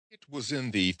It was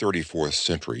in the 34th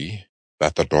century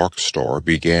that the dark star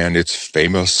began its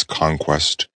famous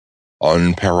conquest,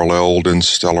 unparalleled in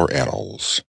stellar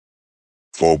annals.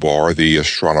 Fobar the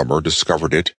astronomer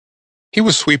discovered it. He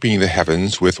was sweeping the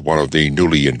heavens with one of the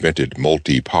newly invented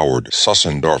multi-powered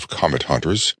Sussendorf comet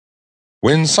hunters,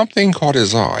 when something caught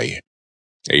his eye,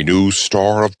 a new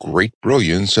star of great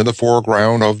brilliance in the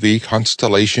foreground of the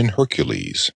constellation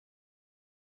Hercules.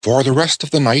 For the rest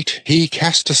of the night he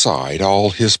cast aside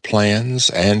all his plans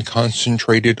and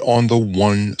concentrated on the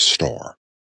one star.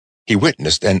 He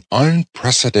witnessed an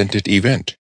unprecedented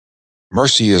event.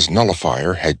 Mercia's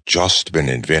nullifier had just been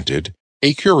invented,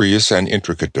 a curious and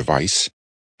intricate device,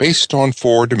 based on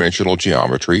four-dimensional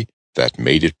geometry that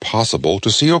made it possible to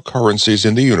see occurrences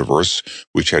in the universe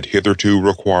which had hitherto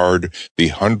required the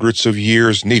hundreds of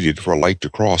years needed for light to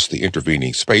cross the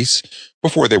intervening space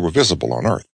before they were visible on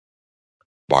Earth.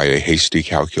 By a hasty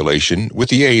calculation with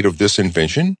the aid of this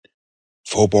invention,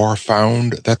 Fobar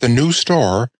found that the new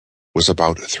star was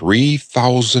about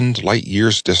 3,000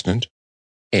 light-years distant,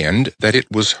 and that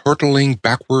it was hurtling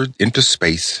backward into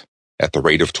space at the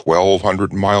rate of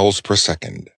 1,200 miles per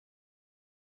second.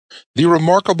 The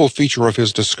remarkable feature of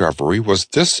his discovery was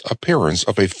this appearance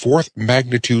of a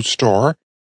fourth-magnitude star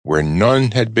where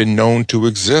none had been known to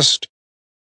exist.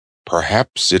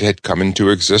 Perhaps it had come into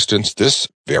existence this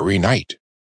very night.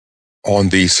 On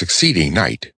the succeeding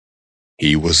night,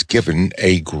 he was given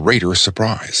a greater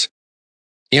surprise.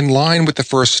 In line with the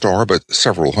first star, but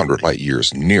several hundred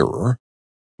light-years nearer,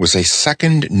 was a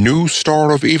second new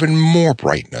star of even more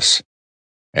brightness,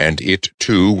 and it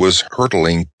too was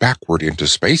hurtling backward into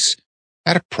space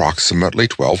at approximately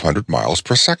 1,200 miles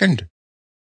per second.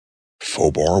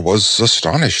 Fobar was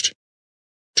astonished.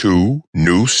 Two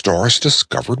new stars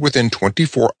discovered within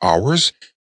 24 hours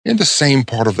in the same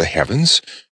part of the heavens,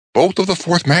 both of the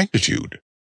fourth magnitude.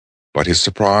 But his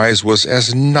surprise was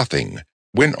as nothing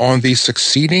when on the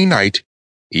succeeding night,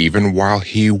 even while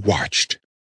he watched,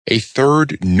 a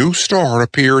third new star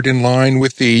appeared in line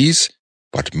with these,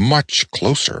 but much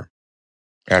closer.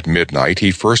 At midnight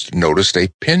he first noticed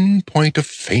a pinpoint of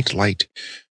faint light.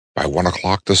 By 1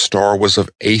 o'clock the star was of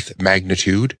 8th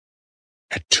magnitude.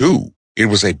 At 2 it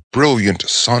was a brilliant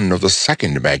sun of the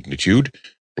 2nd magnitude,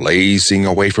 blazing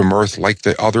away from Earth like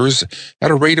the others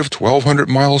at a rate of 1,200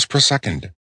 miles per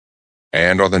second.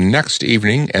 And on the next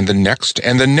evening, and the next,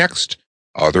 and the next,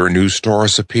 other new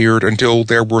stars appeared until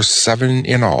there were 7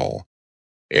 in all,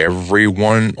 every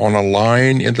one on a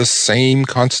line in the same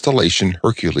constellation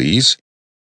Hercules,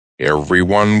 every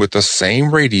one with the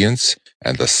same radiance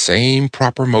and the same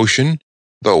proper motion,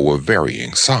 though of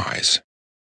varying size.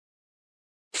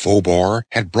 Fobar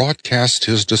had broadcast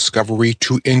his discovery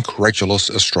to incredulous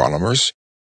astronomers,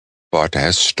 but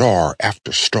as star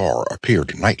after star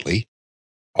appeared nightly,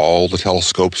 all the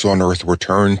telescopes on Earth were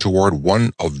turned toward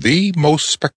one of the most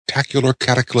spectacular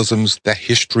cataclysms that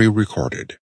history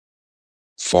recorded.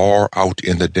 Far out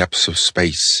in the depths of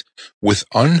space, with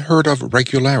unheard-of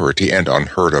regularity and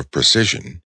unheard-of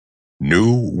precision,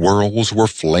 new worlds were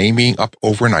flaming up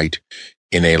overnight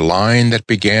in a line that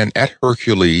began at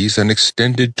Hercules and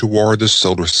extended toward the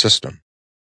solar system.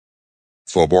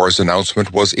 Fobar's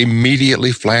announcement was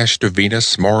immediately flashed to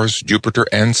Venus, Mars, Jupiter,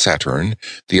 and Saturn,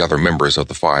 the other members of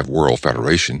the Five-World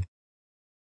Federation.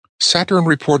 Saturn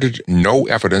reported no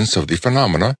evidence of the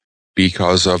phenomena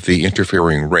because of the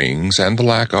interfering rings and the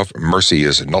lack of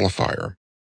Mercia's nullifier.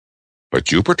 But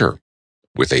Jupiter,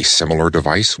 with a similar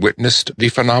device, witnessed the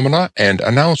phenomena and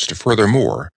announced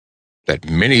furthermore that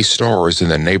many stars in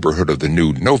the neighborhood of the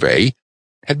new novae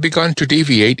had begun to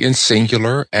deviate in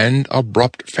singular and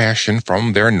abrupt fashion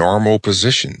from their normal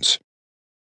positions.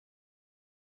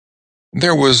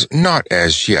 There was not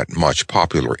as yet much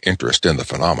popular interest in the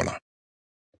phenomena.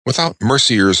 Without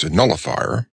Mercia's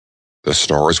nullifier, the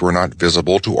stars were not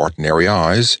visible to ordinary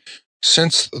eyes,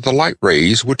 since the light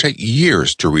rays would take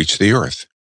years to reach the Earth.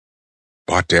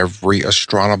 But every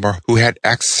astronomer who had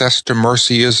access to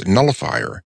Mercia's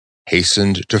nullifier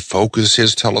hastened to focus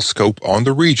his telescope on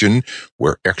the region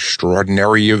where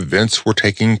extraordinary events were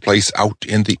taking place out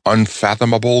in the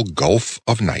unfathomable gulf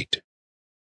of night.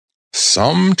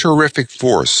 Some terrific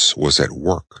force was at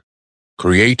work,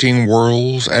 creating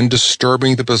worlds and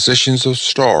disturbing the positions of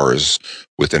stars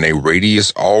within a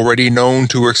radius already known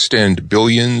to extend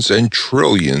billions and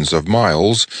trillions of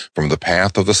miles from the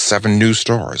path of the 7 new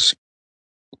stars.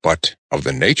 But of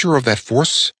the nature of that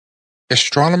force,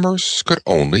 astronomers could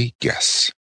only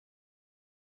guess.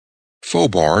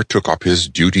 Fobar took up his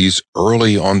duties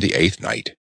early on the 8th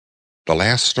night. The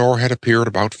last star had appeared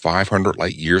about 500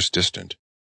 light-years distant.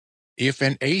 If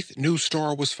an 8th new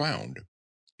star was found,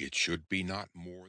 it should be not more